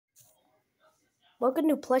Welcome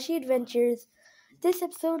to Plushie Adventures. This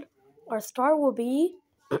episode, our star will be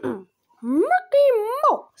Mickey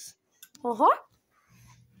Mouse. Where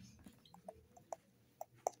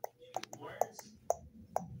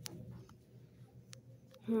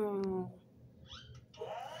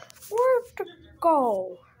to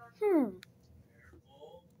go?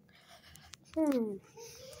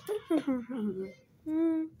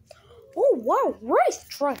 Oh wow,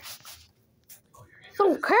 racetrack.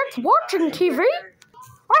 Some cats watching TV.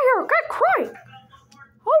 I hear a cat crying.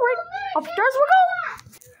 Alright, upstairs we go.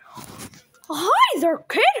 Hi there,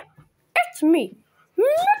 kid. It's me,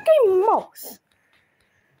 Mickey Mouse.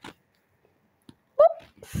 Boop.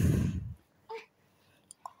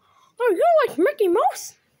 Oh, you like Mickey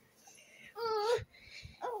Mouse?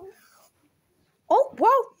 Oh,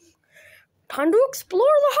 well, time to explore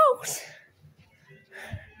the house.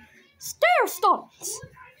 Stair stones.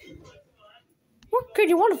 What, kid,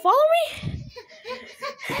 you want to follow me?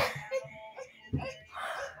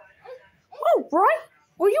 Oh, right.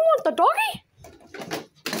 Well, you want the doggy?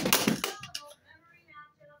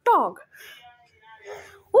 Dog.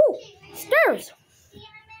 Oh, stairs.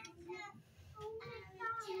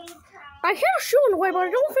 I hear a shoe in the way, but I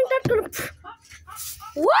don't think that's gonna...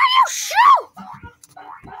 Why you shoe?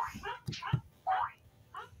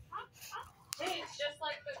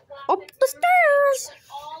 Up the stairs.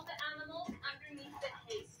 All the animals underneath the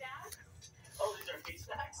haystack. Oh, these are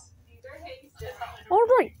haystacks? These are haystacks. All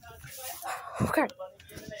right. Okay.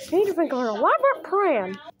 I need to think of an elaborate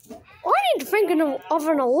plan. I need to think of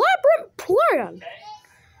an elaborate plan.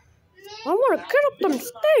 I want to get up them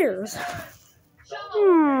stairs.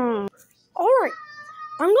 All right.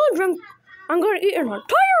 I'm gonna eat an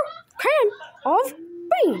entire can of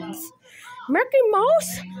beans. Mickey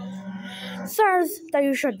Mouse says that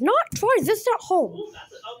you should not try this at home.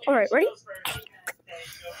 All right, ready?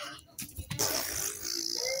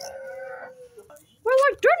 Well,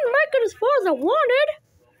 I didn't make it as far as I wanted.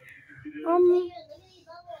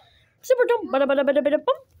 Super dump, bada bada bada bada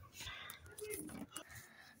bum.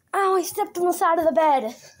 Oh, I stepped on the side of the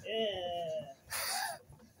bed.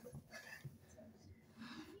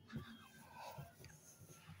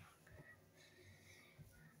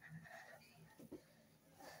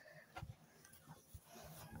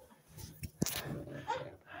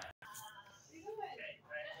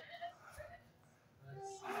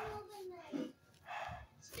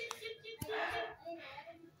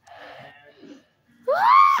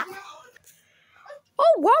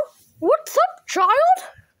 Oh, well, what's up, child?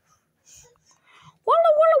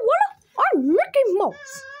 Walla, I'm Mickey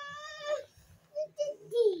Mouse.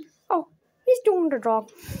 Oh, he's doing the job.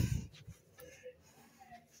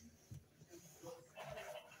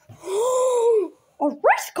 A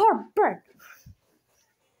race car bed.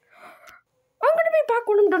 I'm gonna be back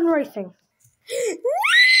when I'm done racing.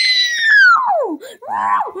 Oh.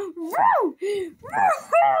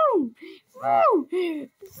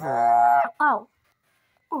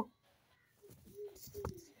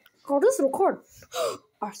 Oh, this is record.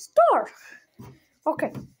 A star.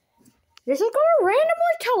 Okay. This is gonna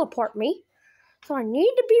randomly teleport me, so I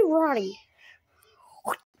need to be ready.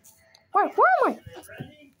 Wait, where am I?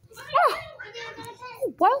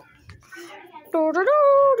 Oh, well.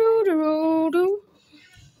 Do.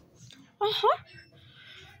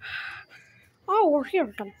 Oh, we're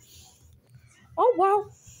here then. Oh, well.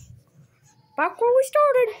 Back where we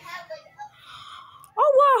started.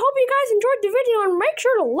 Oh, well, I hope you guys enjoyed the video and make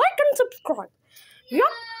sure to like and subscribe.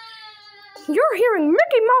 Yup. You're hearing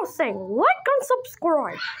Mickey Mouse saying like and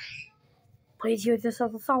subscribe. Please use this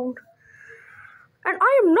as a sound. And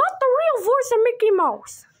I am not the real voice of Mickey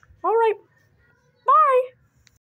Mouse. Alright. Bye.